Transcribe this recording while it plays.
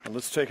Well,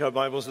 let's take our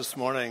Bibles this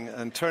morning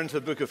and turn to the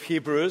book of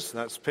Hebrews.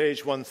 That's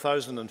page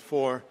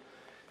 1004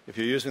 if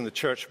you're using the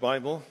church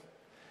Bible.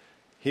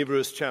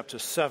 Hebrews chapter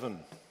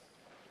 7.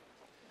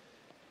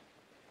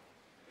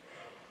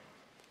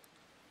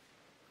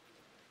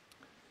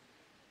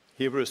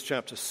 Hebrews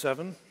chapter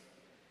 7.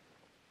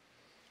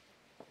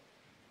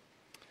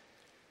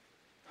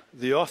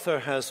 The author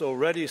has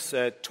already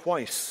said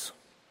twice,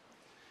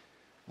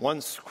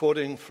 once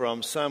quoting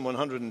from Psalm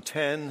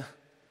 110,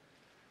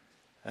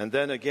 and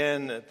then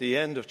again at the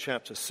end of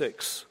chapter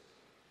 6,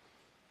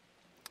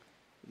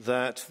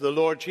 that the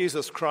Lord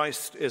Jesus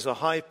Christ is a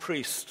high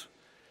priest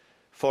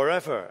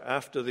forever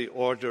after the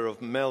order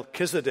of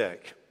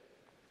Melchizedek.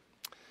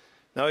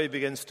 Now he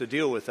begins to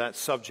deal with that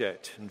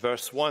subject in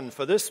verse 1.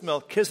 For this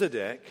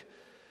Melchizedek,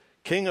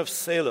 king of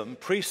Salem,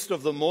 priest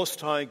of the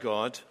Most High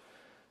God,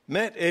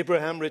 met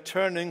Abraham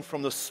returning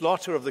from the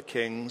slaughter of the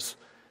kings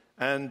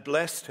and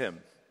blessed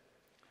him.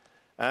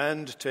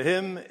 And to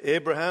him,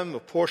 Abraham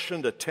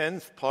apportioned a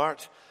tenth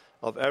part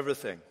of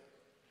everything.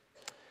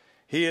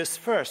 He is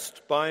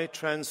first, by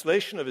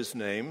translation of his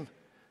name,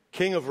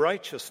 King of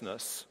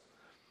Righteousness,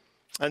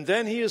 and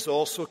then he is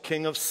also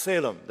King of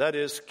Salem, that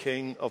is,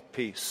 King of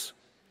Peace.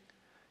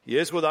 He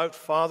is without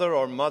father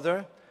or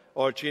mother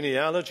or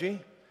genealogy,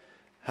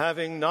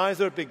 having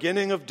neither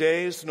beginning of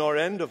days nor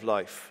end of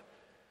life,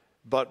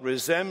 but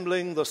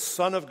resembling the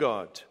Son of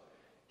God,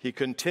 he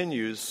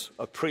continues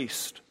a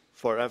priest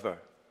forever.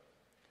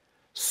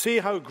 See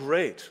how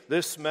great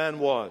this man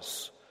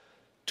was,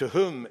 to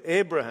whom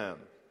Abraham,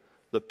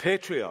 the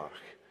patriarch,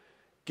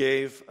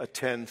 gave a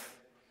tenth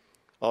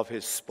of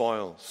his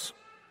spoils.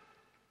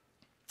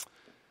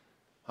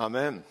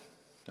 Amen.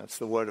 That's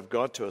the word of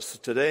God to us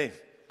today.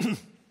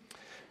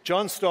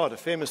 John Stott, a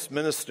famous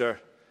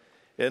minister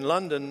in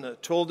London,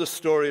 told the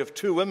story of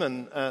two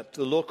women at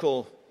the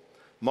local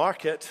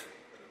market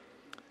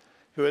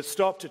who had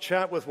stopped to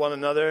chat with one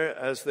another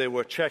as they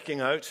were checking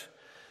out.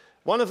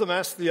 One of them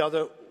asked the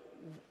other,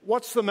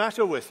 "What's the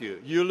matter with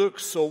you? You look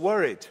so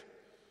worried."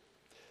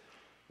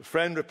 The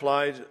friend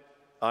replied,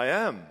 "I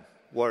am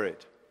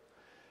worried.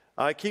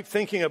 I keep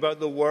thinking about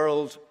the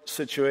world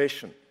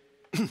situation."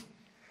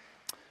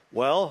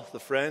 "Well," the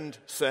friend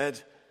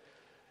said,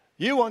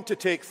 "you want to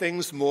take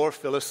things more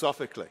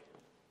philosophically.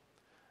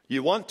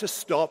 You want to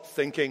stop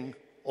thinking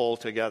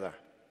altogether."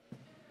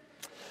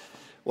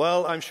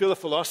 Well, I'm sure the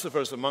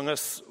philosophers among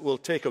us will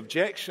take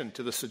objection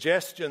to the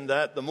suggestion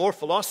that the more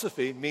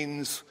philosophy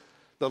means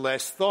the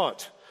less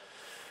thought.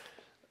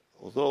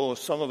 Although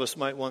some of us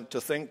might want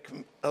to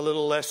think a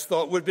little less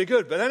thought would be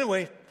good. But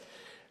anyway,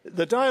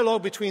 the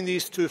dialogue between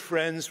these two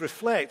friends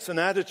reflects an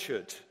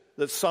attitude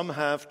that some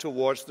have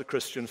towards the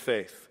Christian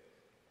faith.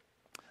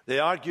 They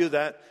argue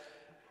that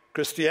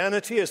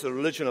Christianity is a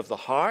religion of the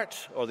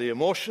heart or the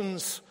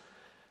emotions,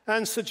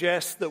 and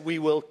suggest that we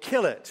will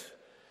kill it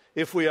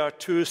if we are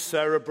too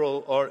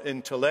cerebral or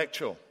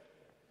intellectual.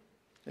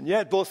 And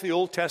yet both the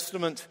Old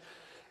Testament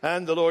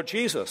and the Lord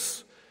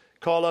Jesus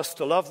call us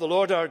to love the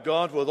Lord our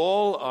God with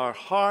all our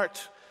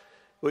heart,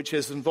 which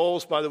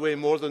involves, by the way,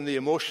 more than the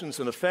emotions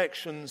and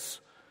affections,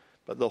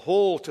 but the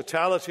whole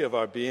totality of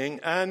our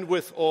being, and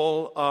with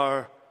all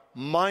our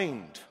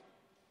mind.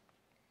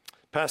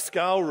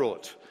 Pascal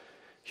wrote,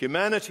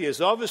 "Humanity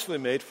is obviously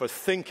made for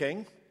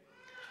thinking.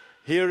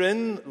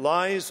 Herein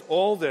lies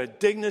all their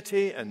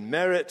dignity and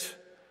merit,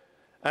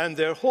 and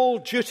their whole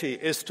duty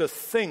is to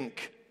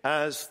think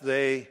as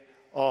they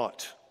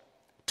ought."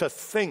 To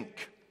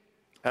think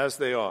as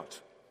they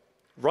ought.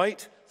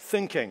 Right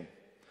thinking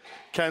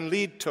can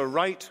lead to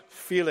right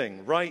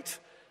feeling, right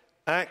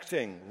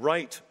acting,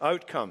 right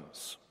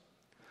outcomes.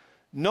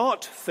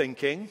 Not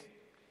thinking,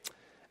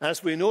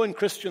 as we know in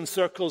Christian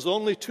circles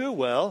only too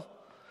well,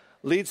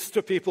 leads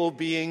to people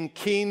being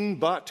keen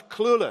but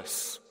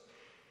clueless.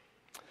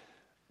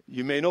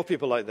 You may know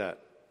people like that.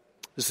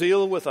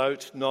 Zeal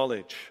without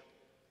knowledge.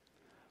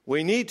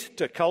 We need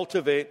to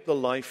cultivate the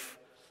life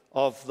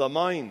of the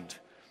mind,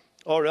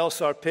 or else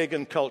our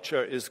pagan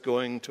culture is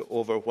going to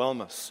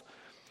overwhelm us.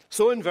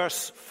 So in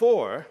verse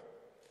 4,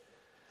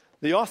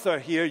 the author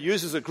here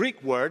uses a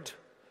Greek word,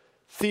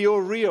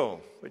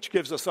 theorio, which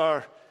gives us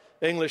our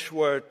English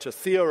word to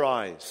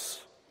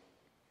theorize,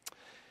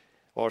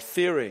 or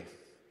theory.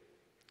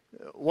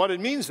 What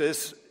it means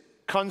is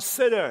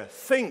consider,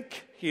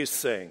 think, he is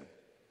saying.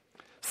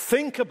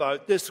 Think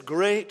about this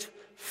great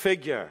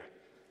figure,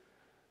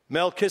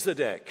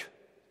 Melchizedek.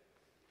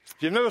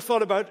 If you've never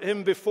thought about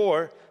him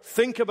before,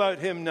 think about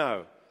him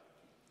now.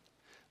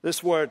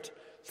 This word,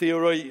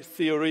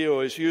 theorio,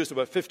 is used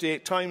about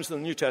 58 times in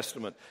the New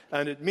Testament,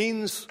 and it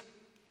means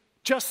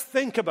just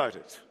think about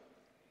it.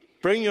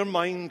 Bring your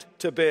mind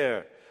to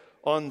bear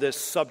on this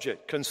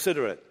subject.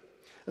 Consider it.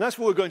 And that's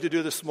what we're going to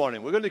do this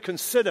morning. We're going to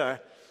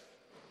consider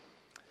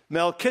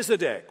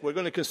Melchizedek. We're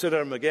going to consider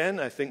him again,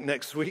 I think,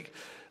 next week,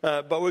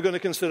 but we're going to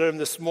consider him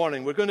this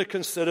morning. We're going to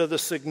consider the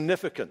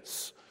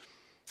significance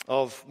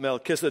of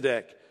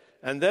Melchizedek.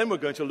 And then we're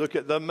going to look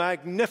at the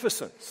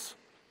magnificence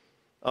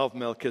of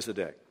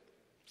Melchizedek.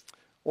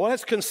 Well,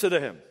 let's consider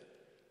him.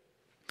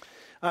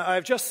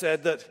 I've just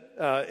said that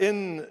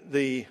in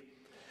the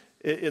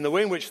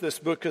way in which this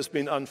book has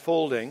been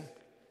unfolding,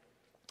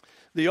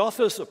 the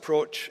author's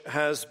approach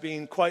has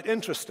been quite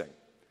interesting.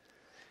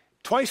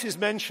 Twice he's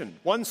mentioned,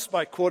 once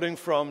by quoting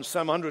from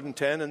Psalm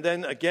 110, and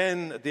then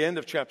again at the end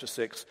of chapter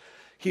 6,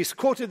 he's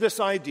quoted this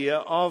idea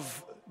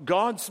of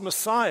God's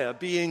Messiah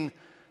being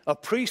a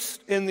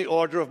priest in the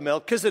order of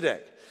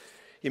Melchizedek.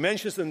 He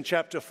mentions it in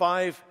chapter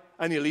 5,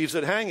 and he leaves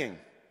it hanging.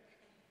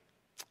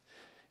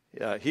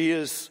 He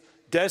is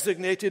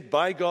designated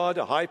by God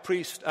a high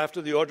priest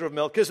after the order of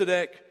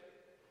Melchizedek.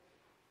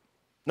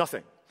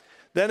 Nothing.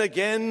 Then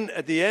again,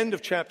 at the end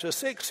of chapter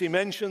 6, he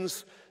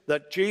mentions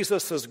that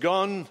Jesus has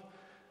gone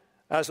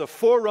as a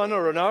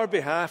forerunner on our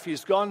behalf.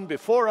 He's gone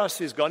before us.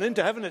 He's gone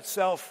into heaven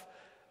itself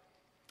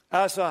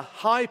as a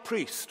high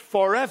priest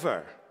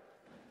forever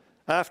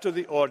after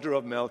the order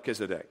of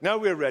Melchizedek. Now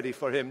we're ready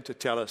for him to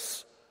tell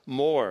us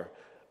more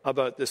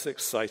about this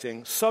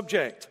exciting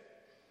subject.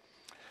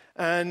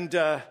 And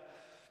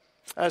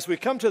as we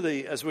come to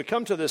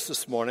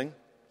this morning,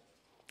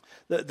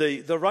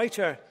 the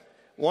writer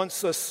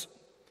wants us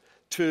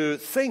to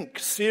think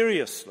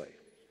seriously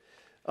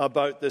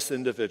about this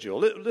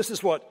individual. This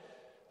is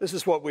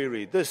what we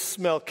read. This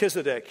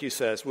Melchizedek, he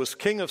says, was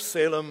king of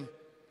Salem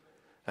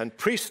and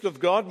priest of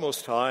God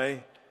Most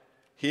High.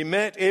 He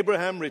met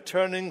Abraham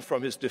returning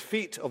from his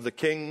defeat of the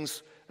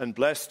kings and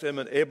blessed him,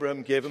 and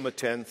Abraham gave him a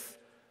tenth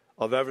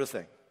of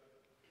everything.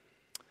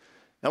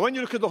 Now, when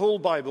you look at the whole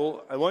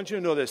Bible, I want you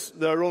to know this.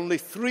 There are only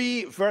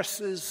 3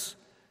 verses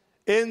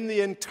in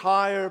the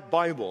entire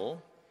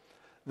Bible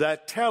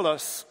that tell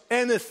us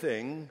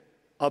anything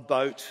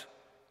about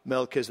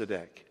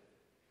Melchizedek.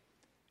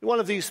 One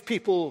of these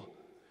people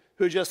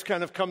who just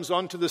kind of comes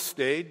onto the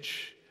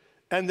stage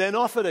and then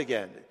off it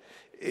again.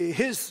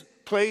 His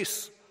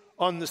place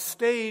on the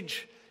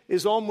stage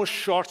is almost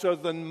shorter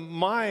than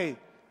my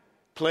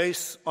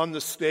place on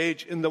the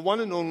stage in the one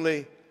and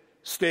only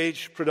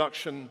stage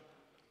production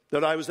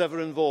that I was ever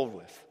involved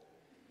with.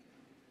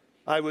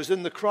 I was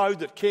in the crowd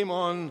that came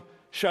on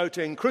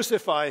shouting,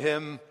 "Crucify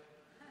him,"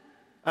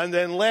 and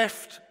then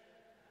left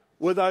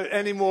without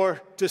any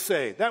more to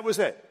say. That was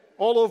it,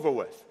 all over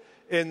with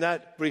in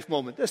that brief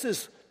moment. This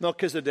is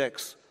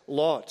Melchizedek's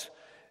lot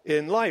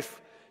in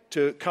life,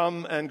 to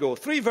come and go.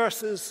 3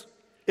 verses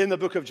in the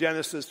book of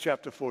Genesis,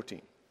 chapter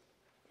 14.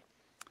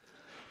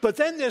 But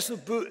then there's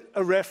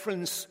a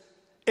reference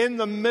in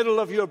the middle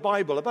of your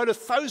Bible, about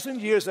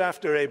 1,000 years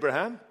after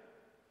Abraham,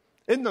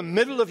 in the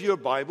middle of your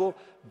Bible,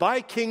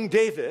 by King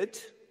David,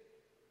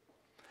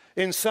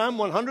 in Psalm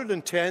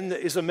 110,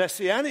 that is a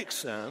messianic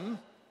psalm,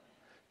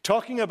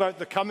 talking about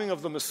the coming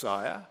of the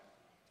Messiah,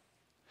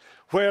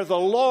 where the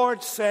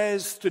Lord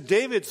says to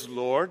David's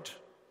Lord,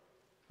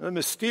 in a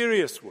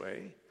mysterious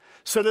way,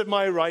 "Sit at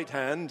my right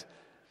hand."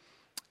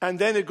 And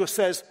then it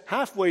says,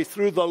 halfway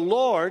through, the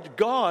Lord,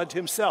 God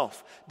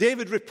himself.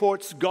 David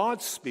reports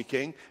God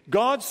speaking.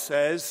 God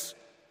says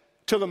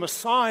to the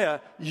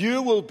Messiah,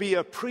 "You will be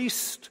a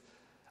priest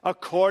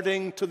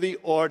according to the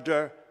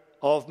order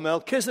of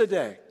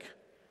Melchizedek."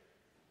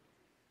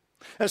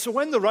 And so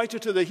when the writer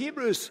to the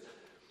Hebrews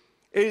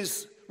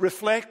is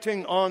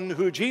reflecting on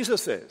who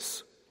Jesus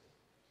is,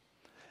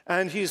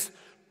 and he's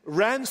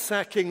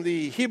ransacking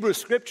the Hebrew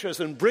scriptures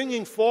and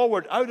bringing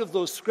forward out of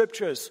those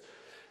scriptures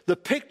the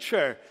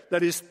picture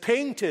that is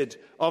painted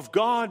of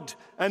God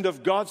and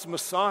of God's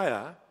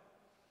Messiah,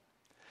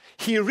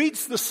 he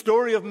reads the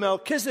story of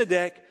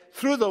Melchizedek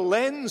through the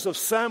lens of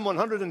Psalm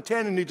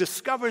 110, and he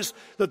discovers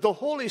that the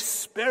Holy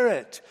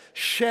Spirit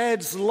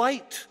sheds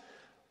light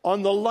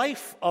on the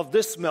life of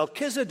this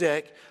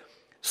Melchizedek,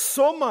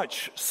 so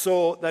much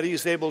so that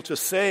he's able to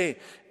say,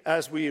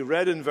 as we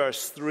read in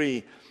verse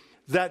 3,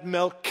 that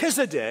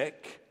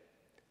Melchizedek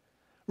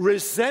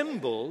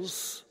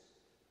resembles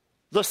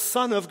the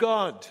Son of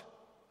God.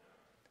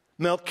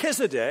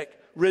 Melchizedek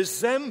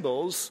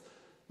resembles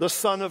the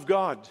Son of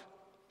God.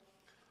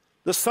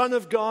 The Son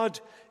of God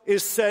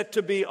is said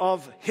to be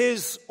of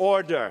his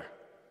order.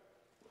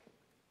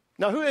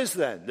 Now, who is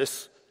then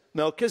this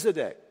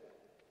Melchizedek?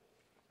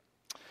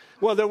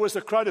 Well, there was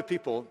a crowd of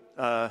people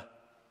at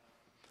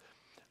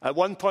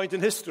one point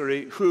in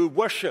history who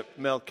worshipped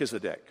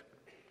Melchizedek.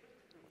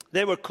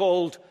 They were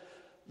called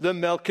the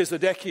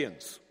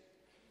Melchizedekians.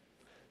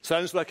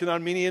 Sounds like an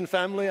Armenian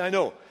family, I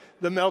know.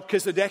 The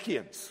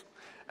Melchizedekians.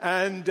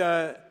 And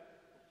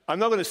I'm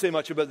not going to say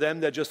much about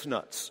them, they're just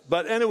nuts.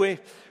 But anyway,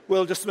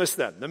 we'll dismiss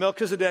them. The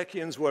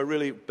Melchizedekians were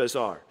really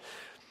bizarre.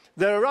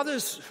 There are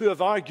others who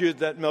have argued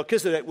that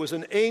Melchizedek was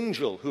an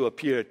angel who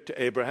appeared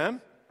to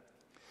Abraham.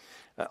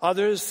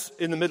 Others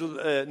in the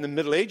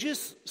Middle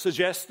Ages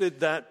suggested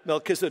that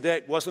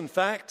Melchizedek was in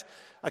fact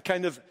a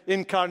kind of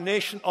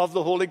incarnation of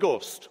the Holy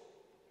Ghost.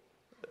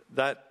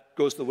 That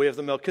goes the way of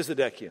the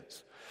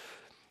Melchizedekians.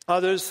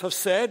 Others have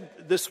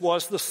said this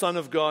was the Son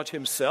of God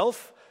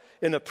himself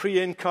in a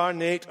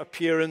pre-incarnate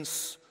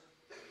appearance.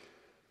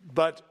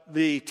 But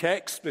the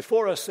text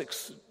before us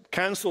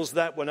cancels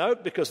that one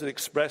out because it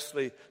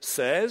expressly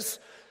says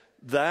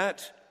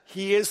that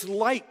he is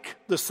like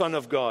the Son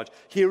of God.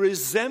 He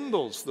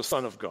resembles the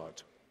Son of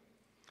God.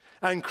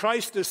 And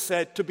Christ is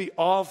said to be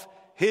of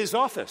his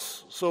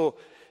office. So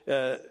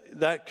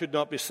that could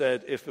not be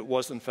said if it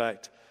was, in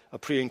fact, a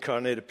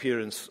pre-incarnate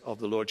appearance of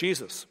the Lord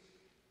Jesus.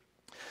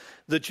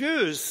 The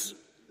Jews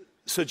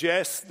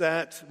suggest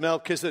that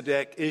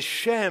Melchizedek is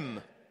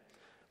Shem,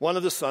 one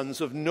of the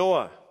sons of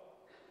Noah.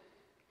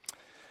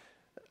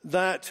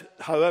 That,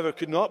 however,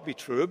 could not be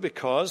true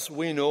because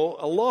we know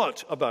a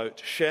lot about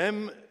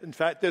Shem. In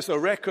fact, there's a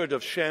record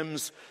of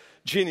Shem's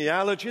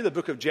genealogy. The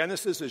book of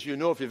Genesis, as you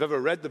know, if you've ever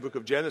read the book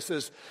of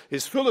Genesis,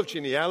 is full of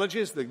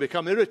genealogies. They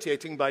become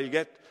irritating by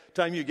the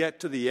time you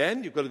get to the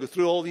end. You've got to go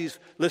through all these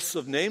lists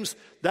of names.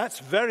 That's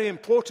very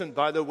important,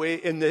 by the way,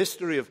 in the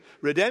history of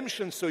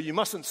redemption, so you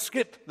mustn't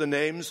skip the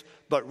names,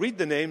 but read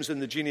the names in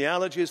the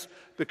genealogies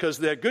because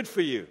they're good for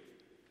you.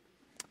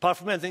 Apart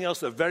from anything else,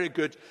 they're very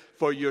good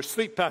for your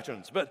sleep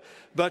patterns. But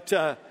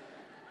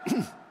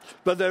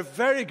they're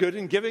very good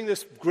in giving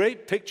this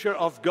great picture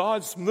of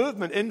God's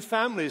movement in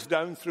families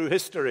down through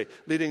history,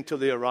 leading to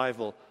the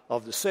arrival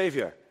of the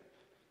Savior.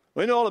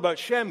 We know all about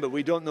Shem, but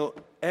we don't know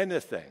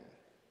anything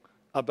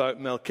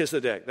about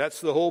Melchizedek.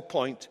 That's the whole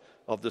point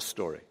of the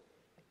story.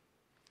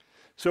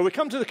 So we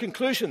come to the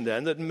conclusion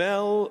then that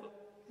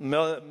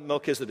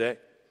Melchizedek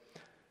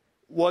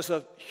was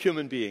a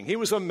human being. He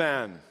was a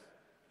man.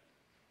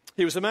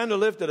 He was a man who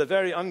lived at a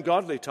very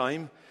ungodly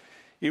time.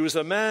 He was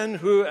a man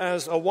who,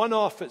 as a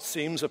one-off, it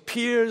seems,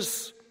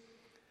 appears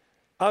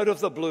out of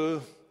the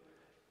blue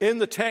in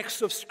the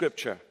text of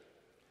Scripture.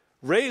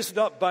 Raised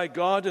up by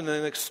God in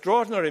an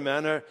extraordinary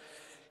manner,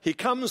 he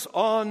comes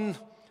on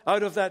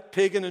out of that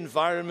pagan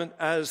environment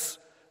as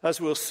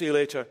we'll see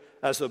later,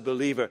 as a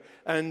believer.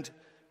 And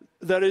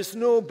there is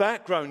no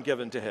background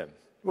given to him.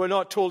 We're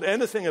not told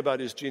anything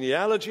about his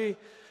genealogy.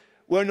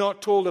 We're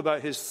not told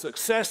about his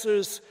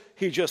successors.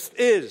 He just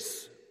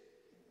is.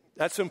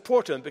 That's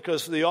important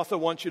because the author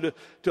wants you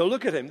to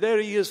look at him. There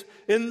he is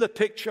in the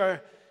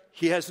picture.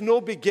 He has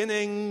no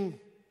beginning.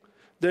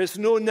 There's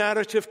no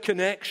narrative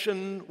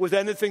connection with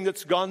anything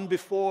that's gone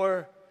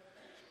before.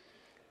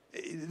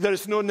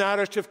 There's no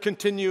narrative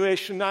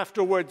continuation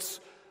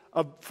afterwards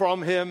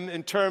from him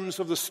in terms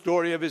of the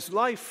story of his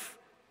life.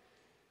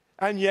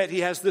 And yet he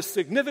has this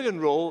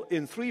significant role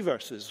in 3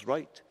 verses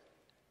right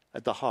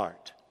at the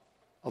heart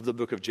of the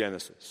book of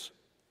Genesis.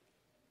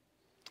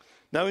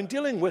 Now, in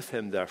dealing with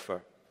him,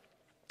 therefore,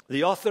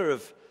 the author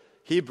of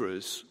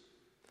Hebrews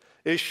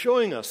is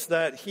showing us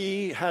that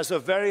he has a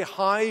very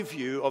high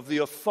view of the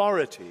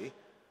authority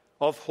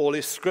of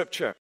Holy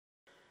Scripture.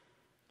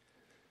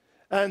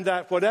 And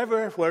that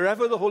wherever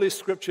the Holy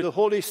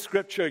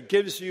Scripture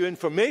gives you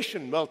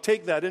information, well,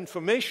 take that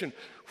information.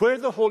 Where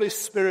the Holy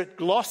Spirit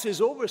glosses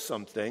over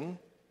something,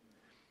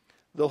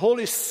 the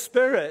Holy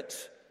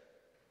Spirit,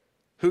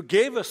 who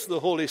gave us the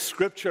Holy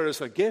Scripture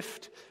as a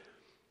gift,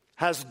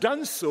 has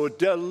done so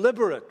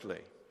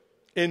deliberately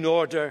in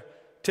order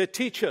to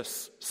teach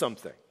us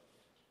something.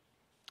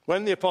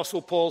 When the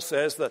Apostle Paul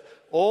says that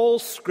all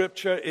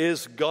Scripture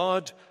is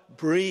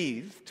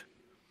God-breathed,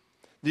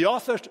 the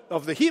author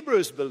of the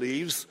Hebrews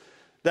believes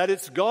that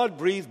it's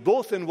God-breathed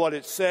both in what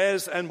it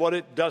says and what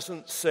it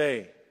doesn't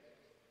say.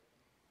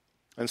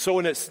 And so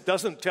when it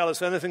doesn't tell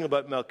us anything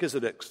about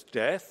Melchizedek's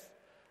death,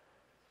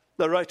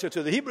 the writer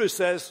to the Hebrews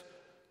says,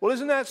 well,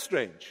 isn't that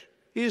strange?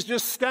 He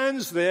just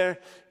stands there,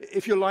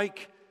 if you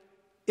like,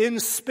 in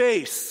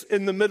space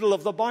in the middle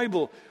of the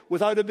Bible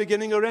without a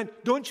beginning or end.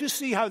 Don't you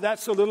see how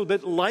that's a little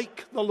bit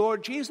like the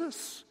Lord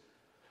Jesus?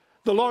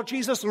 The Lord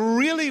Jesus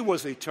really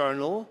was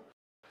eternal.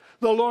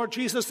 The Lord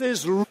Jesus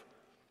is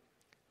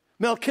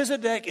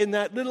Melchizedek, in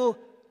that little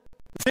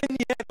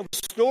vignette of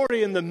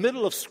story in the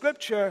middle of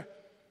Scripture,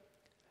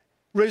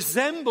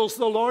 resembles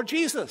the Lord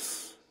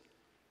Jesus.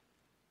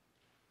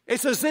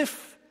 It's as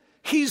if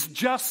he's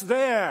just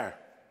there.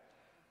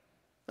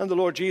 And the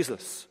Lord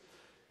Jesus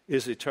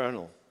is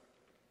eternal.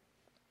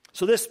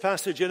 So this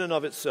passage in and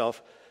of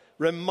itself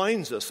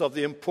reminds us of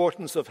the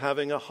importance of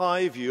having a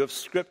high view of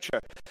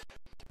Scripture.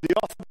 The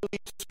author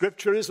believes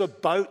Scripture is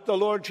about the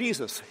Lord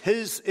Jesus.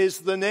 His is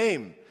the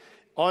name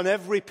on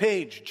every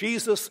page.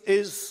 Jesus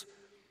is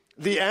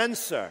the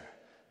answer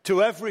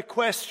to every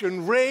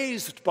question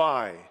raised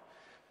by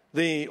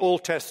the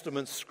Old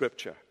Testament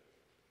Scripture.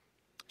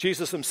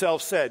 Jesus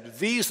himself said,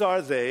 "These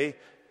are they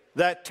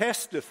that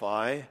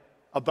testify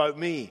about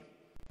me."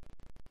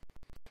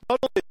 Not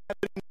only that,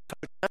 but how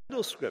to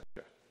handle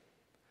Scripture.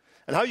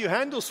 And how you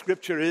handle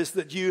Scripture is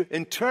that you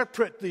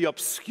interpret the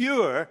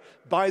obscure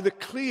by the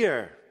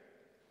clear.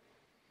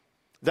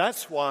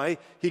 That's why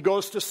he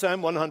goes to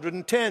Psalm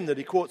 110 that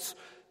he quotes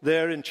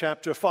there in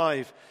chapter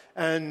 5.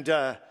 And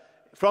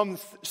from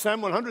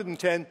Psalm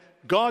 110,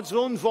 God's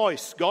own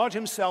voice, God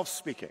himself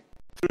speaking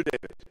through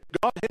David.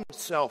 God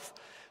himself,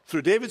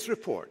 through David's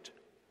report,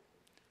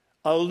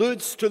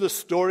 alludes to the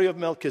story of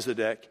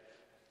Melchizedek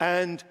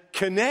and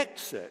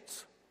connects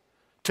it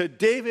to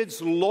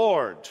David's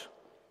Lord,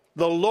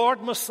 the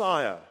Lord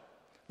Messiah,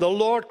 the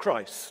Lord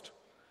Christ,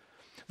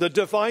 the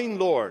divine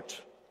Lord.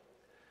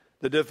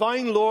 The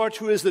divine Lord,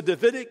 who is the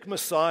Davidic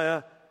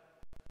Messiah,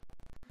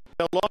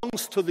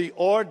 belongs to the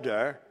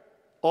order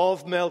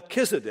of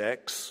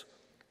Melchizedek's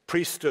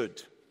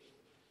priesthood.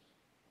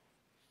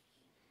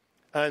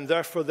 And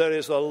therefore there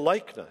is a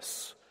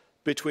likeness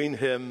between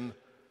him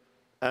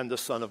and the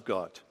Son of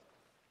God.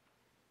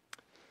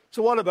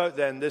 So what about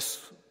then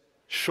this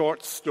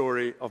short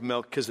story of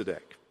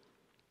Melchizedek?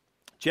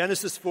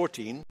 Genesis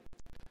 14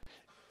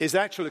 is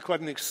actually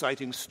quite an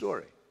exciting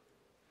story.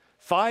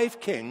 5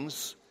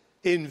 kings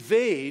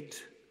invade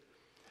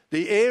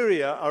the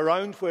area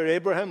around where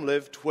Abraham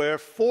lived, where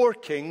 4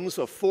 kings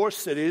of 4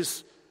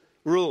 cities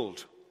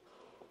ruled.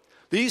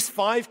 These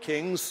 5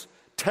 kings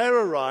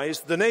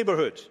terrorized the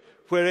neighborhood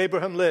where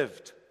Abraham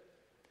lived.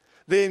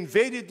 They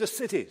invaded the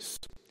cities.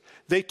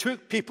 They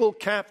took people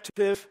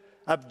captive,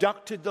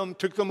 abducted them,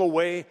 took them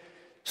away,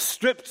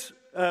 stripped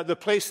the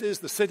places,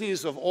 the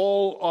cities of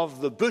all of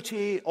the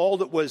booty, all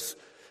that was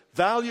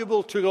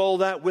valuable, took all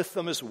that with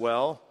them as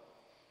well.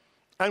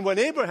 And when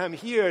Abraham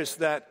hears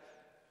that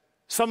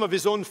some of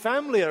his own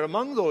family are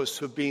among those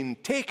who've been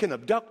taken,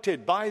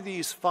 abducted by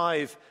these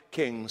 5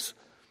 kings,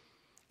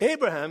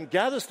 Abraham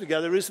gathers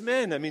together his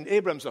men. I mean,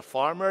 Abraham's a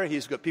farmer.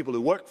 He's got people who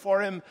work for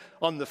him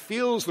on the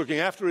fields, looking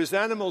after his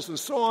animals and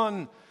so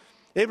on.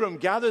 Abraham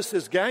gathers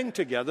his gang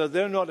together.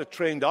 They're not a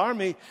trained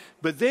army,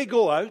 but they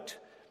go out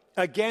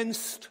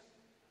against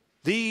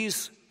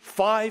these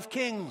 5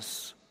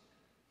 kings.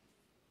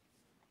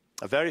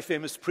 A very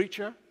famous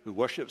preacher who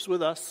worships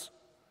with us,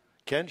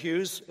 Kent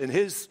Hughes, in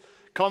his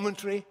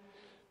commentary,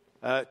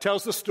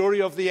 tells the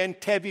story of the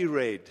Entebbe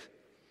raid.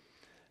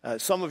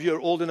 Some of you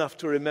are old enough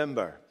to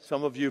remember.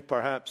 Some of you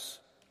perhaps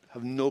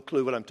have no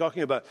clue what I'm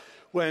talking about.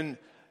 When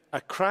a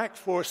crack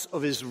force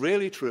of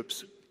Israeli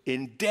troops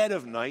in dead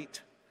of night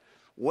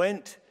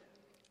went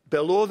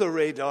below the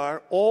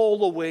radar all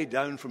the way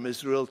down from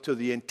Israel to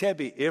the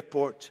Entebbe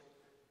airport,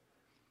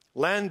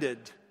 landed,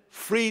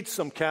 freed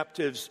some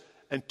captives,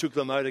 and took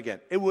them out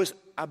again. It was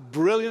a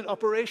brilliant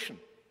operation.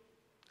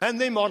 And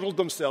they modeled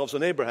themselves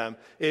on Abraham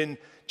in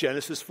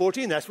Genesis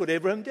 14. That's what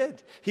Abraham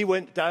did. He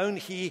went down,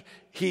 he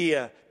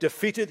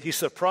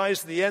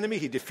surprised the enemy,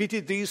 he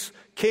defeated these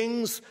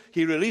kings,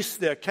 he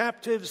released their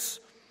captives,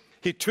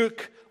 he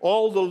took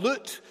all the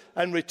loot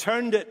and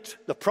returned it,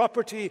 the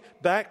property,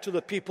 back to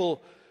the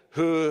people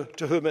to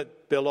whom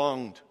it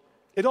belonged.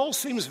 It all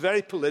seems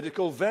very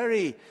political,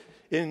 very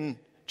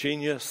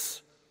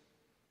ingenious.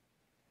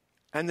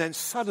 And then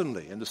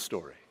suddenly in the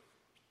story,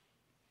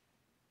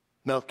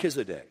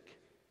 Melchizedek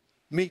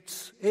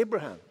meets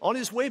Abraham on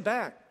his way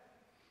back,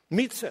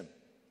 meets him.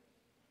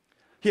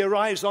 He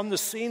arrives on the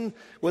scene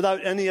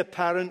without any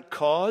apparent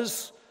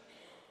cause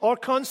or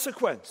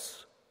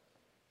consequence.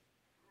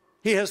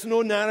 He has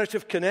no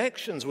narrative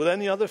connections with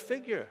any other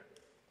figure.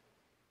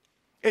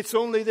 It's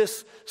only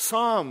this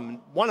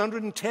Psalm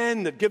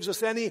 110 that gives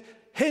us any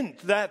hint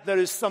that there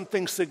is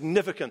something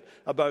significant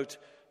about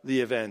the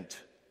event.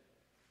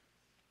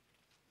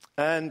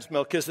 And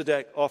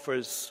Melchizedek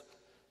offers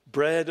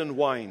bread and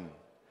wine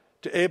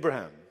to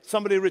Abraham,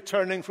 somebody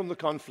returning from the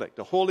conflict,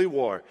 a holy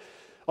war,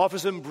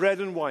 offers him bread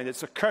and wine.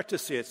 It's a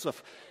courtesy.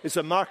 It's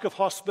a mark of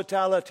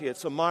hospitality.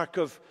 It's a mark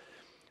of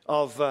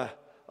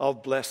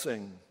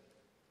blessing.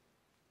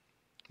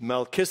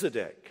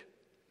 Melchizedek,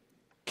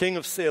 king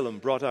of Salem,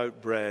 brought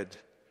out bread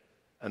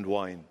and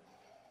wine.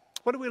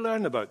 What do we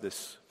learn about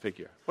this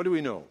figure? What do we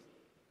know?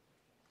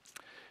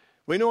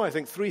 We know, I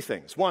think, 3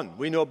 things. 1,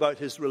 we know about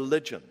his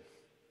religion.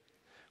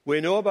 We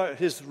know about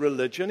his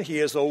religion. He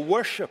is a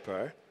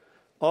worshiper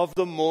of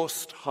the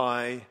Most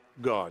High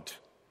God.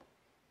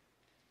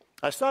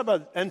 I start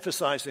by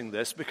emphasizing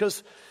this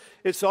because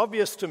it's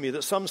obvious to me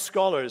that some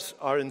scholars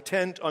are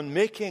intent on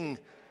making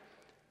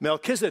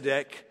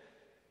Melchizedek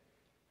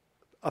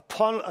a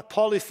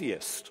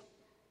polytheist.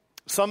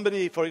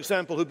 Somebody, for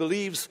example, who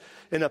believes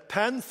in a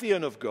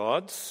pantheon of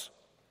gods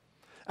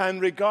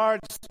and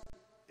regards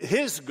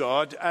his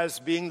God as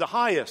being the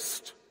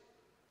highest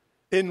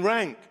in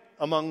rank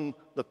among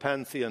the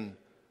pantheon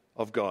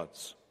of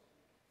gods.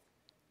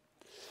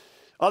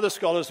 Other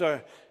scholars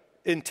are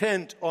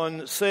intent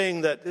on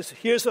saying that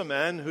here's a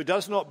man who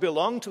does not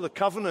belong to the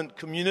covenant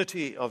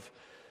community of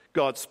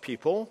God's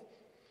people,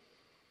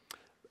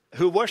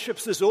 who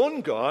worships his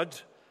own God,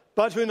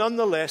 but who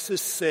nonetheless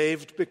is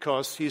saved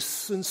because he's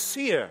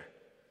sincere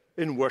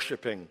in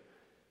worshiping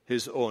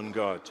his own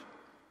God.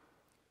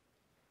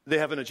 They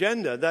have an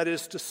agenda, that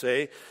is to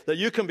say that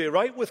you can be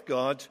right with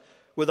God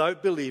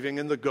without believing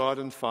in the God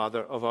and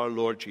Father of our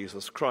Lord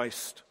Jesus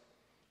Christ.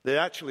 They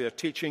actually are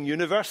teaching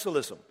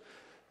universalism,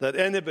 that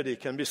anybody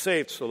can be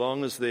saved so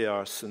long as they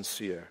are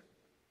sincere.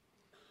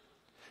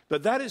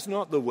 But that is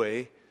not the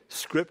way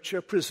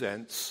Scripture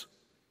presents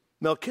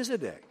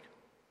Melchizedek.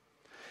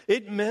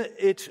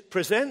 It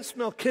presents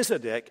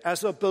Melchizedek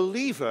as a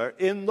believer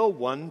in the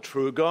one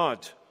true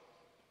God.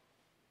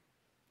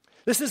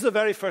 This is the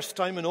very first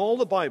time in all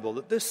the Bible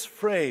that this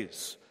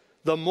phrase,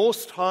 the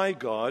Most High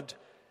God,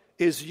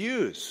 is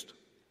used.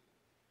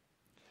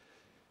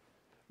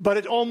 But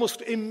it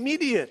almost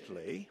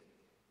immediately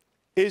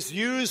is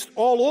used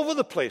all over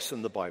the place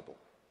in the Bible.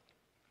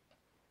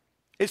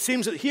 It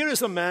seems that here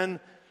is a man,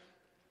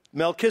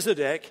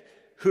 Melchizedek,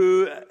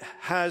 who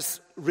has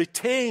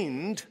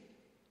retained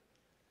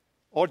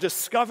or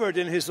discovered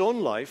in his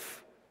own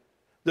life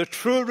the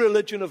true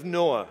religion of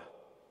Noah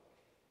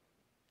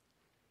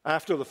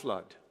after the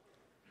flood,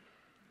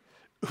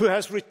 who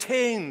has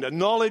retained a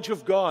knowledge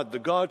of God, the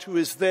God who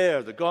is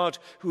there, the God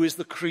who is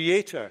the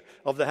creator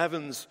of the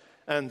heavens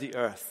and the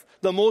earth,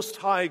 the Most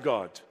High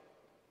God.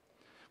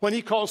 When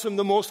he calls him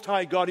the Most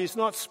High God, he's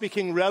not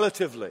speaking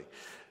relatively,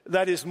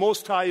 that is,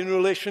 Most High in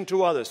relation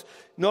to others,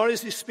 nor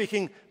is he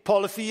speaking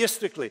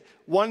polytheistically,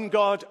 one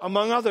God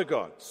among other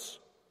gods.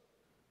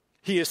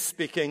 He is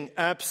speaking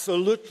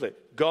absolutely,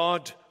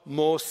 God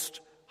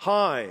Most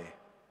High.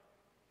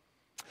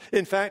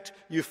 In fact,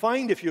 you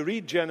find if you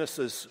read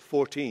Genesis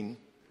 14,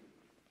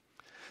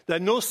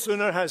 that no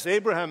sooner has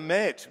Abraham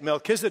met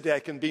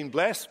Melchizedek and been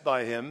blessed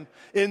by him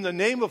in the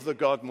name of the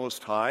God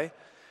Most High,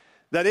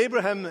 that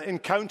Abraham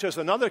encounters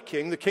another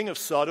king, the king of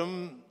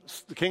Sodom.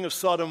 The king of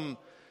Sodom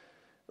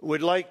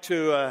would like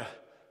to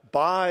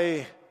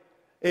buy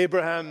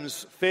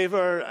Abraham's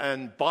favor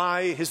and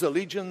buy his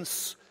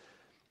allegiance,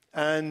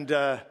 and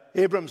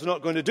Abraham's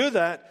not going to do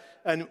that.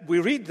 And we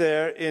read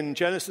there in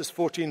Genesis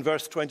 14,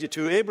 verse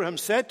 22, Abraham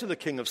said to the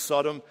king of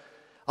Sodom,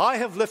 I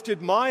have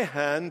lifted my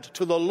hand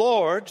to the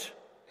Lord,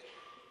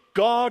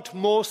 God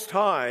Most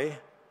High,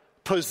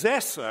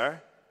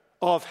 possessor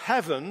of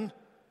heaven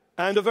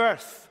and of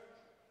earth.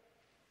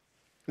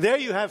 There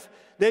you have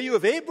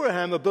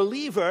Abraham, a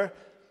believer,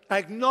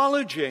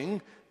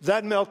 acknowledging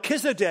that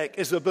Melchizedek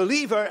is a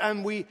believer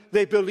and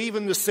they believe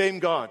in the same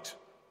God.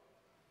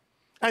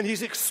 And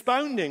he's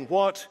expounding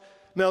what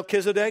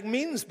Melchizedek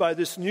means by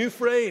this new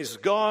phrase,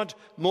 God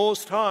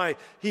Most High.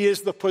 He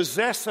is the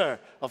possessor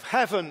of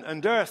heaven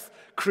and earth,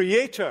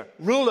 creator,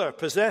 ruler,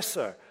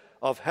 possessor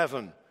of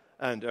heaven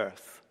and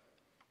earth.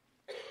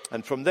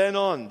 And from then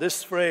on,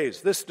 this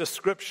phrase, this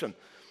description,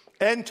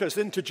 enters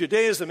into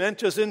Judaism,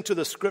 enters into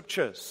the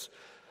scriptures,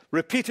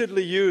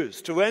 repeatedly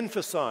used to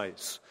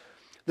emphasize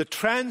the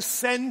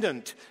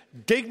transcendent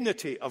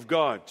dignity of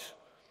God,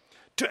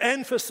 to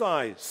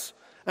emphasize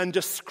and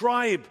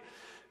describe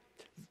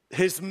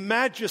his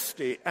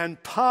majesty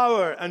and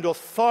power and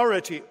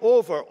authority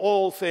over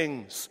all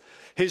things.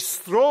 His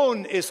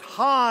throne is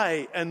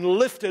high and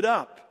lifted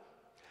up.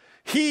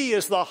 He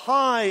is the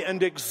high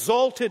and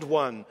exalted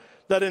one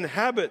that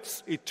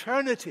inhabits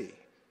eternity.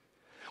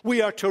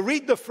 We are to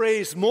read the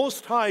phrase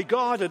Most High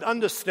God and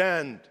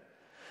understand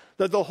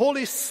that the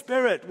Holy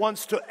Spirit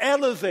wants to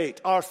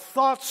elevate our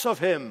thoughts of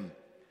him,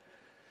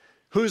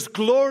 whose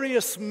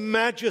glorious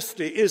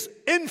majesty is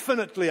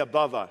infinitely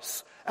above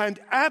us and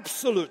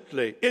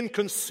absolutely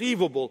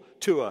inconceivable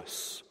to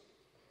us.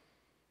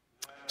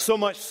 So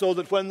much so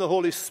that when the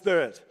Holy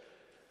Spirit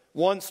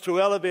wants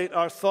to elevate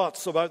our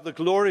thoughts about the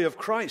glory of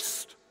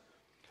Christ,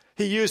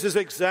 he uses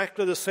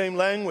exactly the same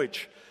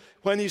language.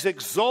 When he's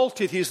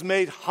exalted, he's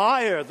made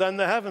higher than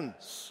the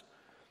heavens.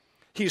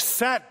 He's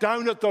sat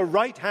down at the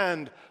right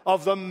hand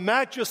of the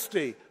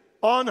majesty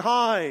on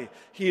high.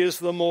 He is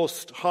the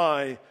Most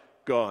High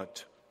God.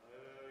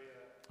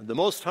 And the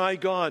Most High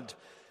God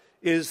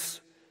is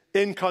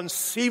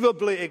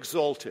inconceivably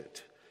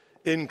exalted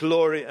in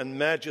glory and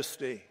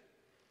majesty,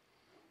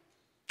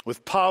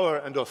 with power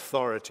and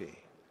authority,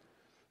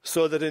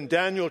 so that in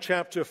Daniel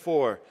chapter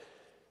 4,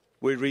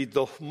 we read,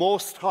 the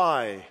Most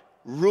High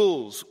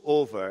rules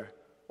over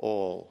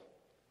all.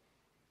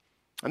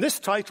 And this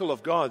title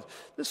of God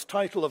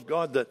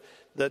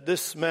that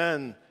this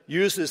man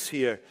uses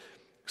here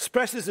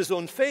expresses his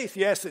own faith.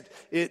 Yes,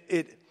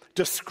 it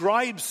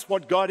describes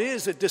what God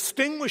is. It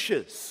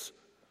distinguishes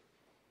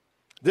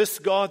this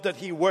God that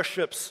he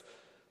worships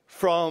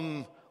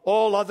from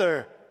all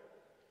other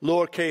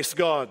lowercase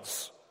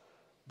gods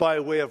by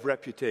way of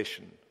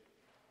reputation.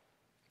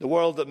 The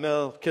world that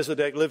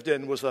Melchizedek lived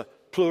in was a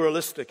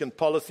pluralistic and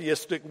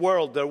polytheistic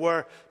world. There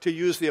were, to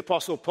use the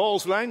Apostle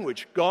Paul's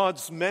language,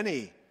 gods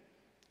many.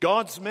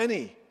 Gods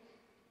many.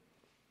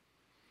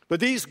 But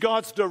these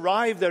gods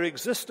derive their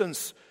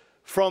existence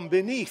from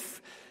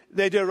beneath.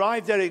 They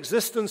derive their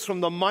existence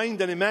from the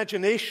mind and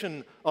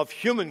imagination of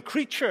human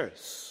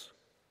creatures.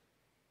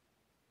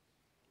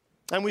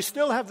 And we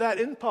still have that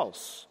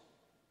impulse.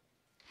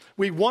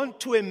 We want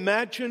to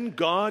imagine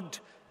God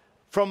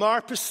from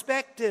our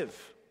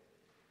perspective.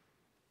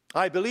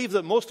 I believe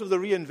that most of the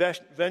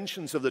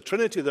reinventions of the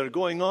Trinity that are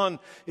going on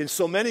in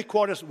so many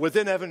quarters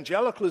within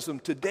evangelicalism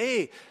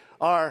today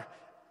are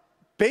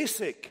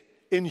basic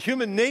in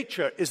human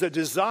nature, is a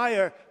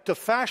desire to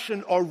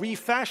fashion or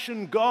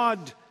refashion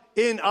God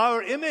in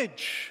our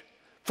image,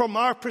 from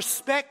our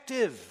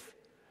perspective,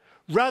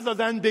 rather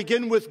than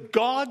begin with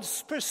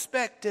God's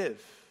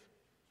perspective.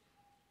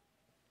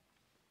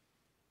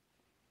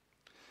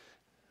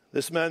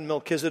 This man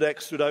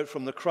Melchizedek stood out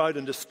from the crowd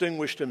and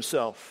distinguished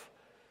himself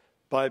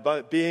by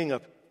being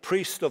a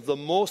priest of the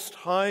Most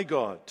High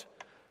God,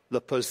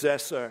 the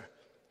possessor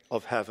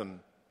of heaven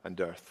and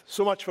earth.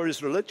 So much for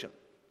his religion.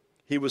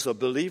 He was a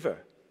believer.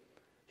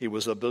 He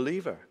was a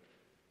believer.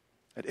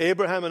 And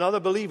Abraham and other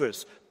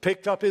believers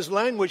picked up his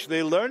language.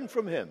 They learned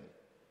from him.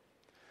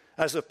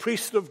 As a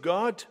priest of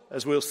God,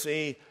 as we'll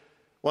see,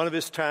 one of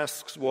his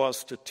tasks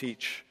was to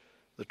teach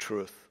the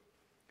truth.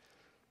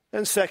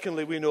 And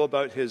secondly, we know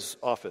about his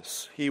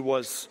office. He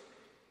was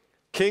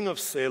king of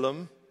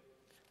Salem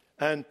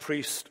and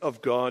priest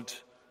of God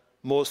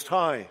Most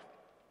High.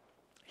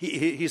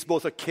 He's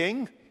both a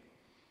king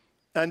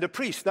and a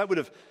priest. That would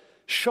have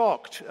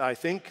shocked, I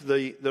think,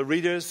 the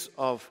readers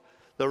of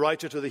the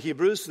writer to the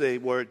Hebrews. They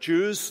were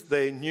Jews.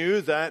 They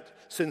knew that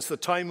since the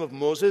time of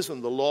Moses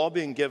and the law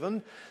being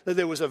given, that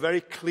there was a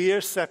very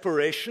clear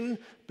separation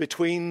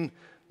between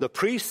the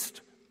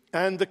priest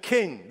and the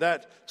king.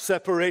 That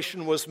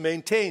separation was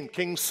maintained.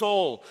 King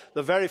Saul,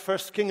 the very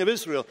first king of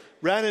Israel,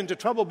 ran into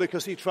trouble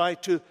because he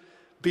tried to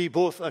be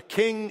both a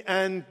king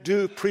and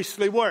do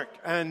priestly work,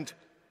 and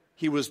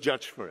he was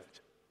judged for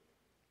it.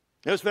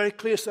 There was very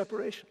clear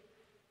separation.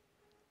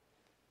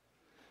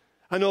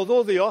 And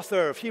although the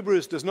author of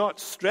Hebrews does not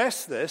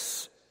stress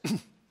this,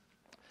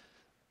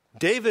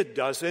 David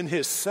does in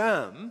his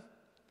psalm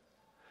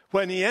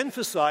when he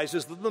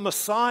emphasizes that the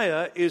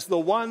Messiah is the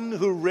one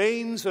who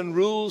reigns and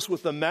rules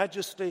with the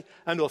majesty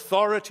and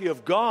authority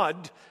of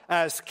God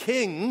as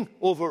king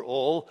over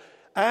all,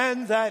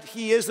 and that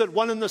he is at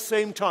one and the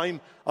same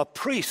time a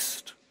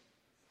priest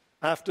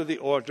after the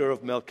order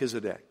of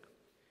Melchizedek.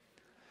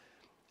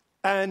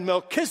 And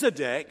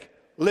Melchizedek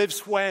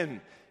lives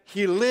when?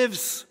 He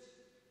lives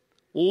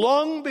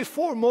long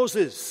before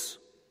Moses.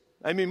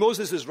 I mean,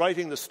 Moses is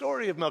writing the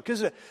story of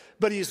Melchizedek,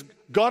 but he's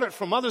got it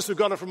from others who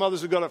got it from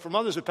others who got it from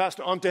others who passed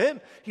it on to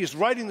him. He's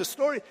writing the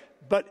story.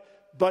 But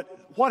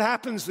what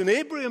happens in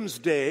Abraham's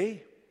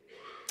day,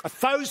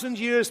 1,000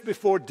 years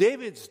before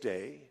David's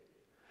day,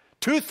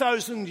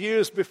 2,000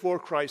 years before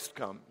Christ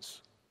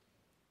comes,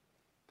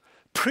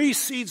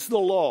 precedes the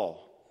law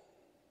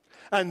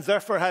and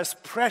therefore has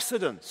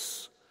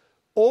precedence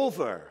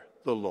over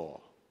the law.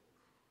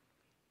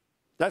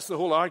 That's the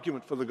whole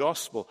argument for the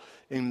gospel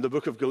in the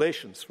book of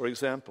Galatians, for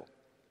example.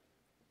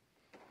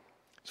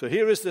 So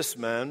here is this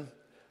man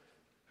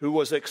who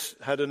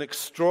had an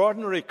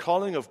extraordinary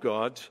calling of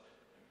God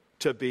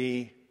to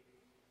be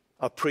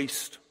a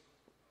priest.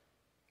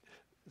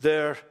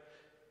 There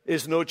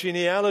is no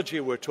genealogy,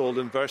 we're told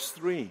in verse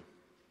 3.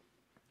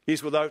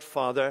 He's without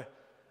father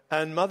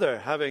and mother,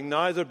 having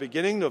neither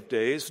beginning of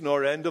days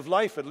nor end of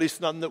life, at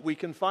least none that we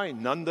can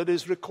find, none that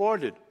is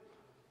recorded.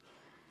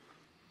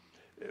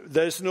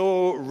 There's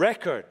no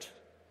record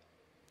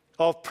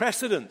of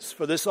precedence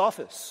for this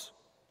office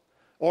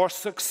or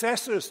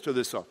successors to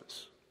this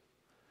office.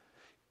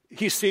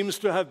 He seems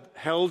to have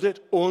held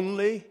it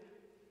only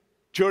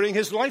during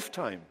his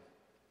lifetime.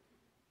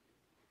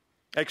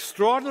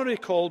 Extraordinarily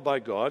called by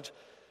God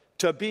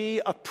to be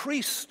a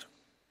priest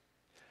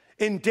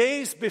in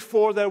days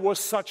before there was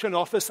such an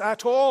office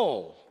at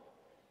all.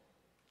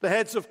 The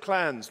heads of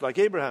clans, like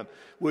Abraham,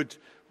 would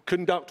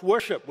conduct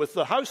worship with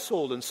the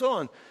household and so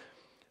on.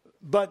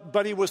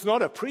 But he was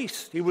not a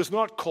priest. He was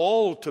not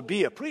called to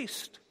be a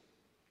priest.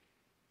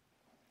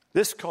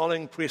 This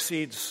calling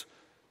precedes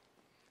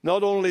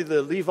not only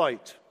the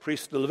Levite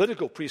priest, the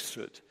Levitical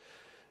priesthood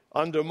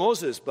under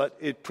Moses, but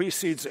it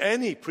precedes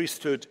any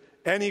priesthood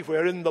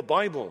anywhere in the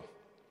Bible.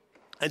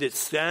 And it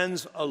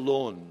stands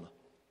alone.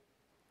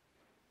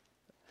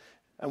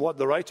 And what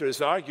the writer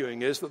is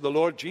arguing is that the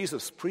Lord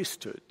Jesus'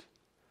 priesthood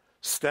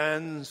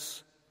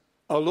stands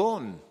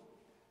alone,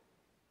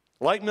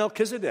 like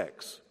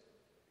Melchizedek's.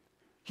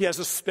 He has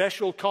a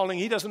special calling.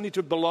 He doesn't need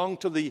to belong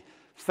to the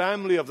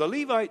family of the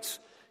Levites.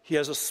 He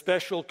has a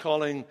special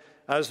calling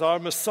as our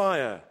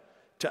Messiah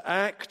to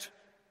act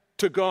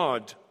to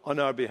God on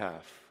our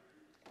behalf,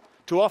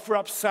 to offer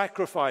up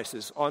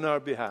sacrifices on our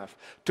behalf,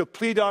 to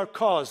plead our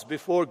cause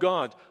before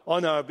God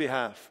on our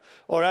behalf,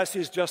 or as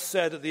he's just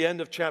said at the end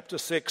of chapter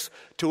 6,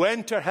 to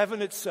enter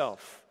heaven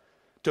itself,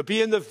 to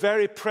be in the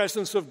very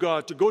presence of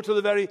God, to go to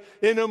the very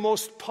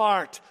innermost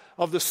part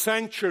of the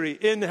sanctuary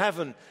in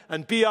heaven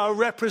and be our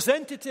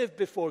representative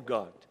before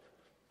God.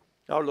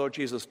 Our Lord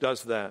Jesus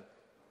does that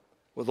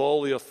with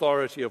all the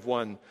authority of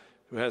one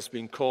who has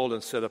been called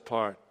and set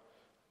apart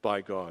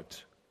by God.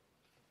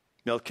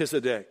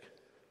 Melchizedek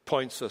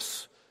points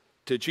us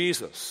to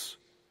Jesus,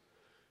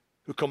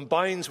 who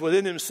combines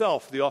within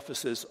himself the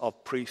offices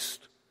of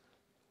priest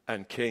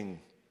and king.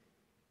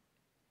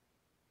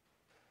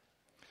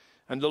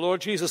 And the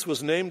Lord Jesus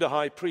was named a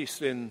high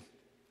priest in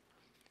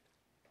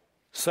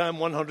Psalm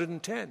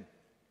 110.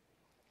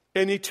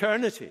 In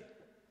eternity.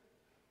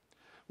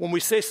 When we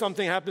say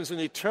something happens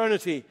in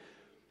eternity,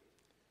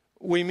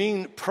 we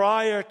mean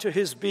prior to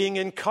his being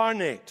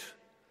incarnate,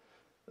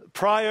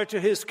 prior to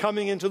his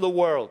coming into the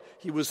world.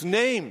 He was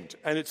named,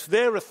 and it's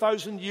there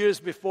 1,000 years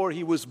before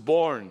he was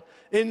born.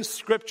 In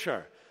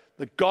Scripture,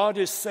 that God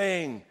is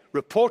saying,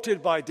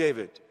 reported by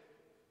David,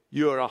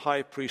 you are a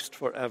high priest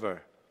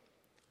forever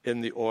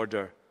in the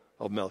order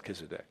of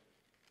Melchizedek.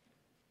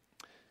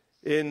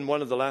 In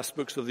one of the last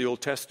books of the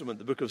Old Testament,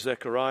 the book of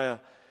Zechariah,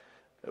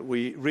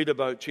 we read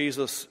about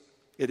Jesus.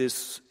 It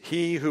is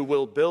he who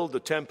will build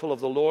the temple of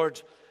the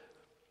Lord,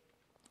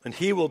 and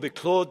he will be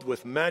clothed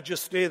with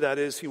majesty, that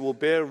is, he will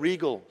bear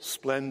regal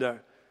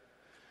splendor.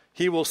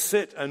 He will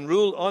sit and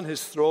rule on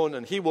his throne,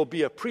 and he will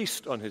be a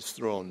priest on his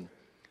throne,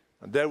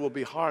 and there will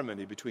be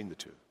harmony between the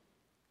two.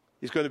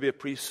 He's going to be a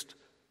priest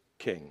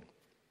king.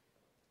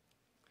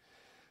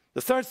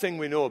 The third thing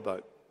we know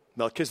about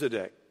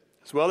Melchizedek,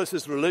 as well as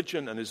his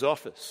religion and his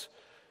office,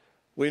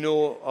 we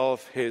know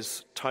of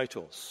his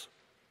titles.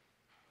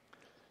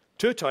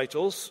 2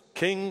 titles,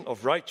 King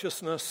of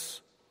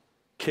Righteousness,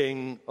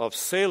 King of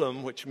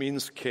Salem, which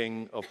means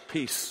King of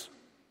Peace.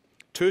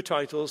 2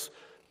 titles,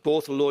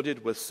 both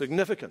loaded with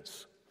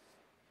significance.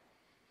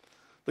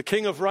 The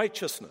King of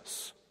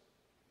Righteousness.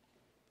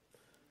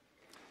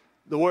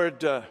 The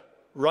word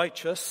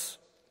righteous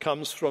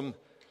comes from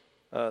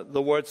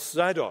the word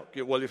Zadok.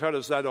 Well, you've heard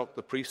of Zadok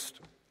the priest,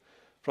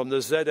 from the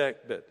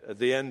Zedek bit at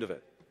the end of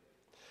it.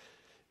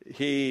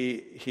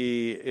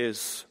 He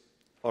is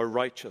a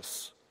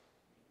righteous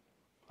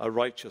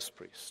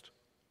priest,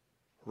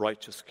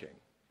 righteous king.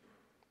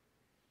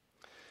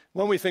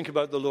 When we think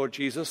about the Lord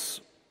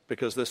Jesus,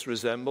 because this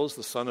resembles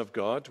the Son of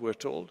God, we're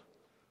told,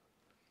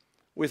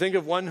 we think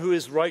of one who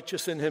is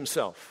righteous in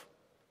himself.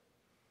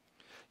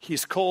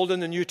 He's called in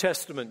the New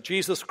Testament,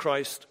 Jesus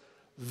Christ,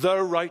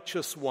 the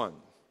righteous one.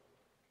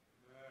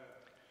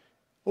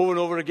 Over and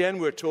over again,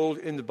 we're told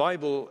in the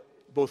Bible,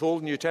 both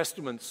Old and New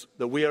Testaments,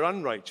 that we are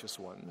unrighteous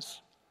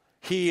ones.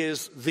 He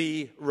is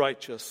the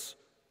righteous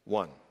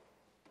one.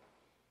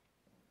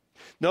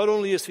 Not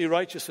only is he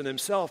righteous in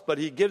himself, but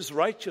he gives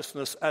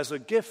righteousness as a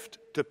gift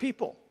to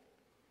people.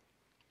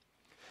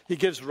 He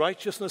gives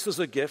righteousness as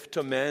a gift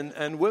to men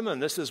and women.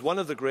 This is one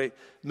of the great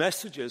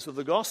messages of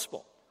the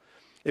gospel.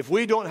 If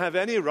we don't have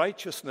any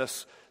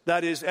righteousness,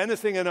 that is,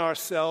 anything in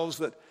ourselves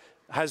that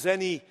has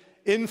any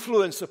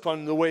influence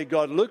upon the way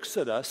God looks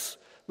at us,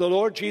 the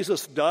Lord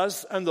Jesus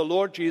does, and the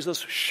Lord Jesus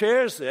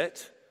shares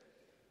it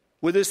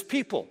with his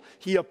people.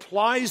 He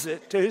applies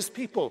it to his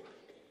people.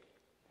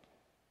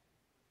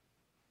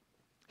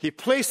 He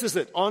places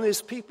it on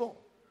his people,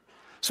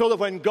 so that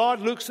when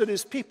God looks at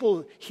his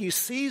people, he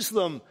sees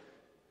them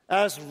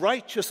as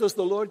righteous as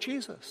the Lord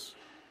Jesus.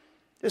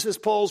 This is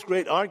Paul's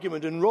great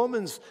argument in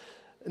Romans.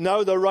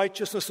 Now the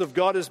righteousness of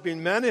God has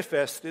been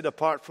manifested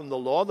apart from the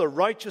law, the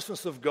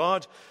righteousness of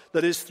God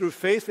that is through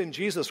faith in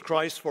Jesus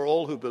Christ for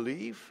all who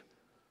believe.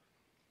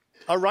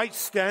 A right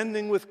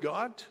standing with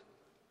God,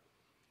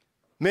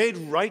 made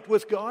right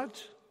with God,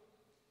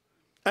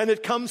 and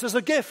it comes as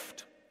a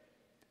gift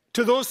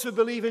to those who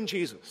believe in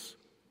Jesus.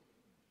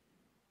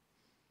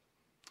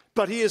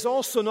 But he is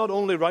also not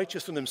only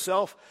righteous in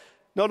himself,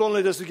 not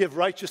only does he give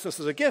righteousness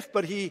as a gift,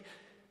 but he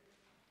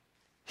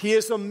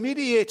is a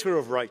mediator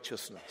of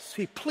righteousness.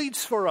 He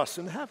pleads for us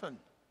in heaven.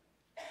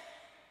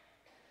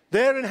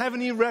 There in heaven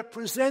he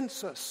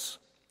represents us.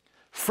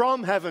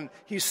 From heaven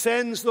he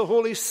sends the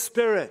Holy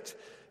Spirit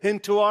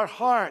into our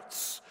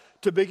hearts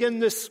to begin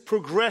this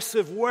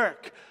progressive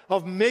work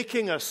of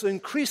making us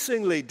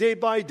increasingly, day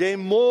by day,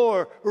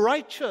 more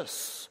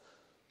righteous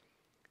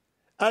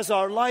as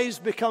our lives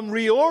become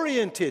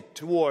reoriented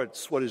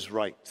towards what is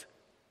right.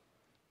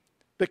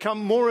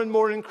 Become more and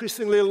more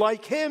increasingly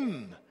like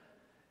him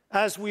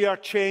as we are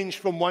changed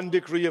from one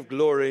degree of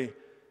glory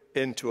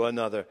into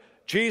another.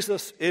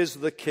 Jesus is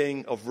the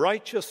King of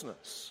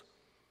righteousness,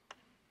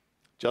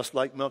 just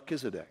like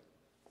Melchizedek.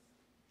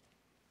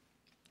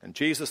 And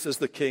Jesus is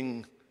the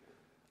King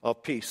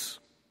of peace.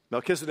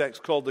 Melchizedek's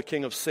called the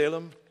King of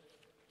Salem.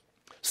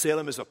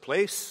 Salem is a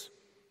place,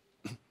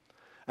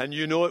 and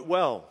you know it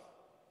well.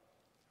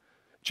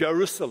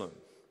 Jerusalem.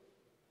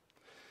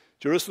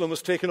 Jerusalem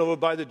was taken over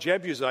by the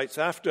Jebusites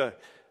after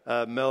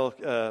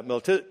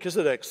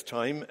Melchizedek's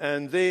time,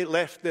 and they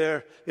left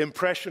their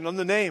impression on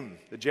the name.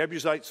 The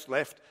Jebusites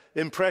left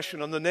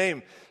impression on the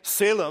name.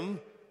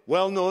 Salem,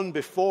 well known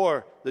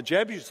before the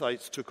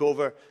Jebusites took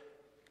over,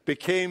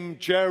 became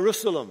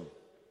Jerusalem.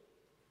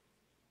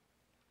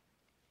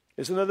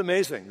 Isn't it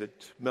amazing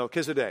that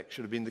Melchizedek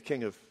should have been the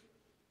king of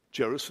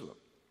Jerusalem?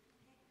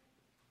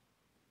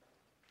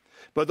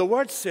 But the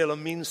word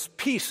Salem means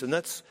peace, and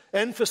that's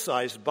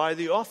emphasized by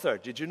the author.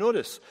 Did you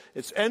notice?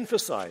 It's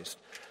emphasized.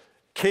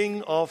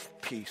 King of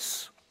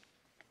peace.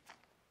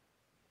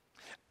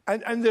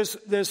 And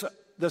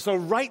there's a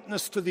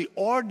rightness to the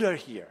order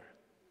here.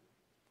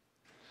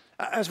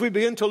 As we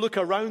begin to look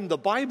around the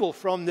Bible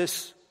from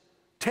this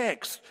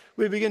text,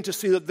 we begin to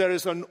see that there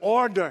is an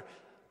order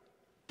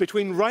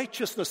between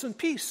righteousness and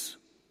peace.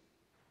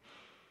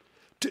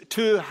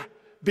 To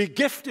be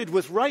gifted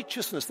with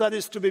righteousness, that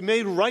is, to be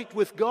made right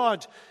with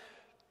God,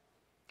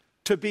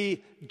 to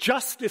be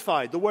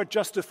justified. The word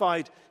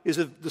justified is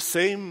of the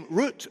same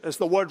root as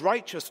the word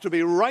righteous. To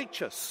be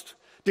righteous,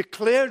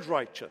 declared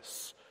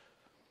righteous,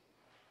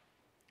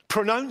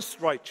 pronounced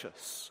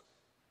righteous,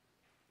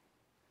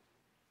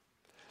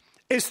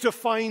 is to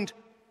find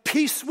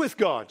peace with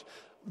God.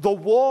 The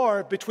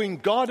war between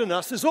God and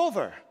us is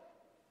over.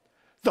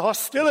 The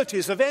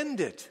hostilities have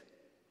ended.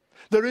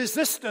 The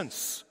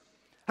resistance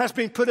has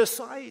been put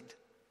aside.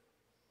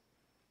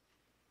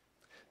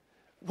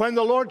 When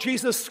the Lord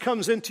Jesus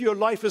comes into your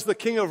life as the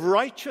King of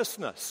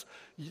righteousness,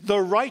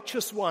 the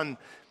righteous one,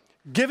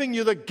 giving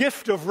you the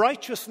gift of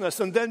righteousness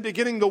and then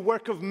beginning the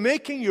work of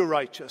making you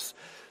righteous,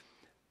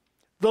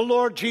 the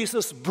Lord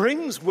Jesus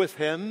brings with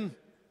him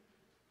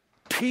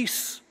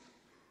peace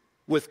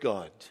with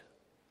God,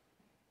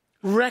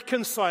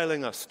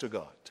 reconciling us to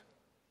God.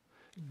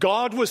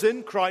 God was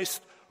in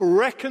Christ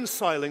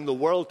reconciling the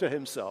world to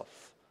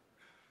himself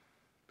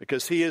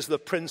because he is the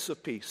Prince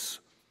of Peace.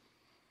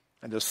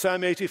 And as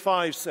Psalm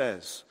 85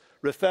 says,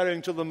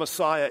 referring to the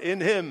Messiah,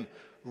 in him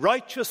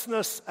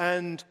righteousness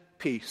and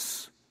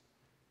peace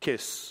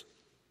kiss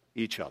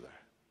each other.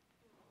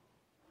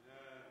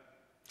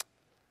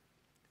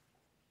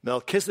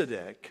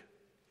 Melchizedek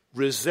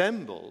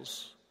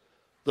resembles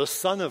the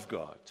Son of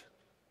God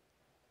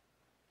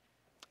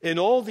in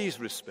all these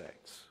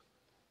respects.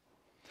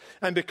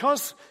 And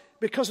because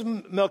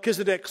of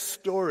Melchizedek's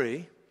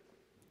story,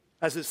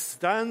 as it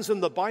stands in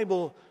the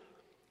Bible,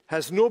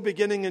 has no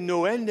beginning and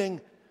no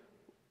ending,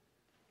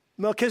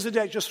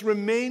 Melchizedek just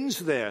remains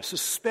there,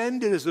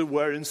 suspended, as it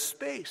were, in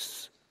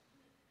space.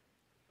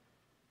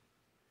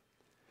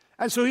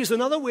 And so he's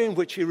another way in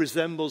which he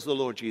resembles the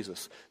Lord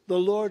Jesus. The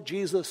Lord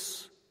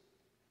Jesus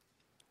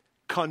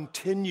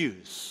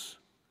continues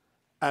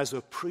as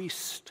a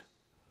priest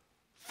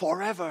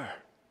forever.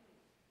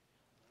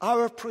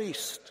 Our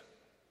priest,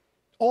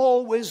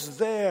 always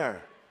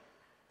there,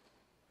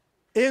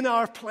 in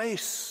our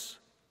place,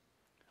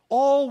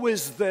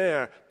 always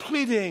there,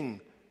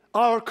 pleading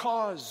our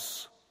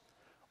cause,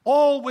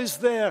 always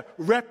there,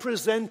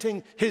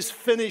 representing his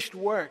finished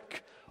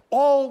work,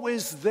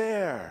 always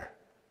there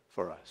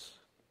for us.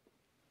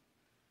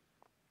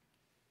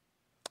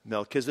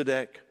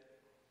 Melchizedek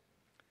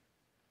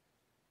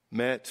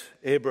met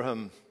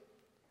Abraham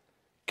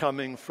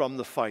coming from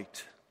the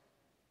fight.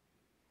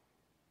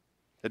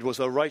 It was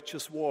a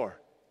righteous war.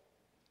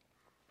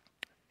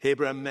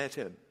 Abraham met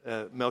him,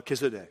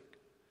 Melchizedek.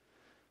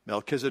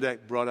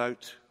 Melchizedek brought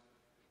out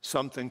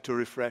something to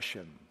refresh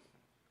him,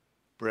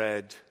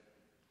 bread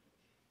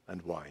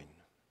and wine.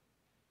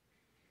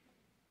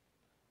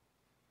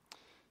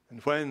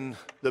 And when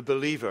the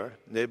believer,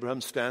 and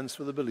Abraham stands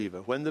for the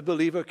believer, when the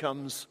believer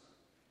comes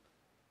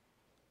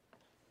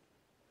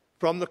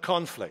from the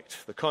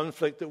conflict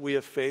that we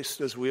have faced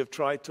as we have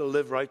tried to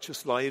live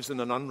righteous lives in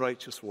an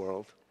unrighteous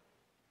world,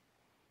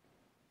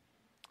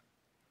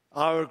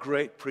 our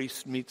great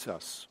priest meets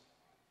us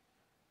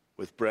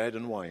with bread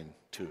and wine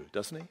too,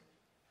 doesn't he?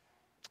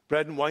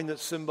 Bread and wine that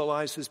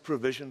symbolize his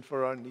provision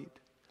for our need,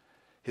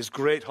 his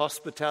great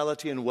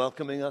hospitality in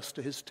welcoming us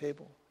to his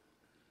table,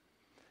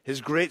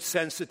 his great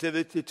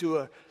sensitivity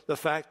to the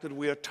fact that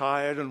we are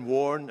tired and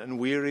worn and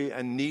weary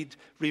and need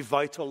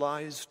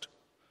revitalized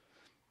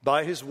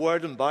by his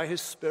word and by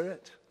his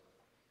Spirit.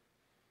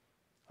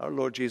 Our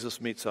Lord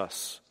Jesus meets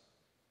us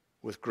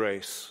with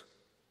grace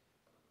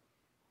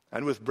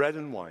and with bread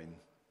and wine,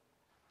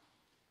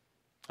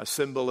 a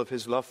symbol of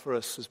his love for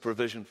us, his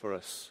provision for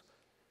us,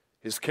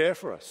 his care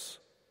for us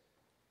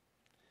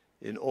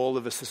in all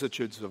the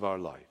vicissitudes of our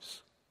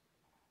lives.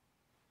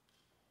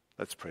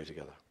 Let's pray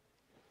together.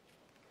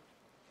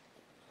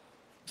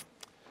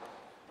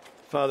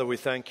 Father, we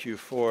thank you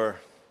for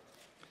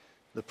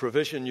the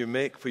provision you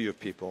make for your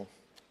people.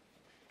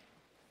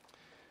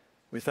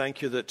 We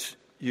thank you that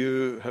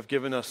you have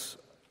given us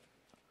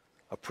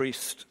a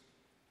priest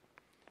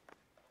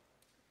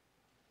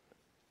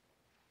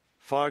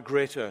far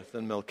greater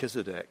than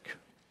Melchizedek,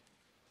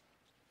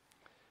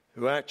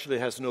 who actually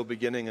has no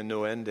beginning and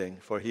no ending,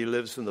 for he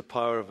lives in the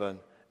power of an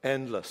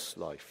endless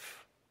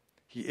life.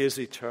 He is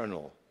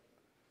eternal.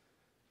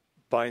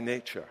 By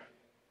nature,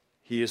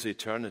 he is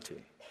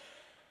eternity,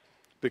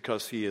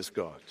 because he is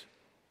God.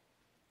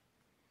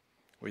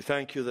 We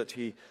thank you that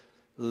he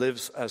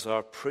lives as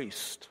our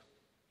priest,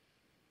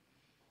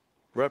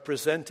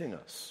 representing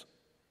us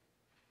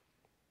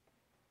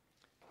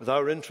with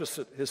our interests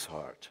at his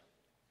heart.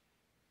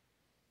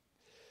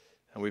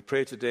 And we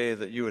pray today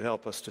that you would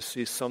help us to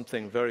see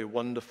something very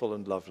wonderful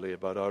and lovely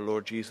about our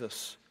Lord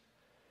Jesus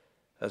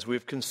as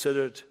we've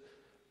considered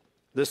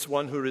this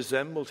one who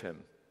resembled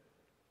him.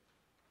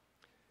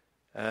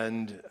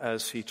 And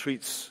as he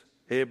treats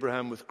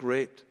Abraham with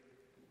great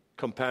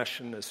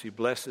compassion, as he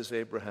blesses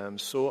Abraham,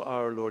 so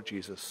our Lord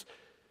Jesus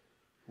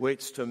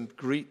waits to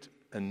greet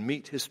and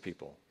meet his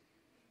people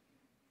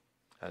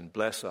and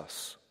bless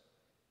us.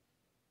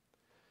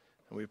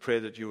 And we pray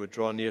that you would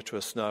draw near to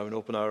us now and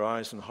open our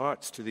eyes and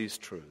hearts to these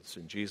truths.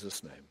 In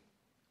Jesus' name,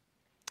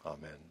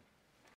 amen.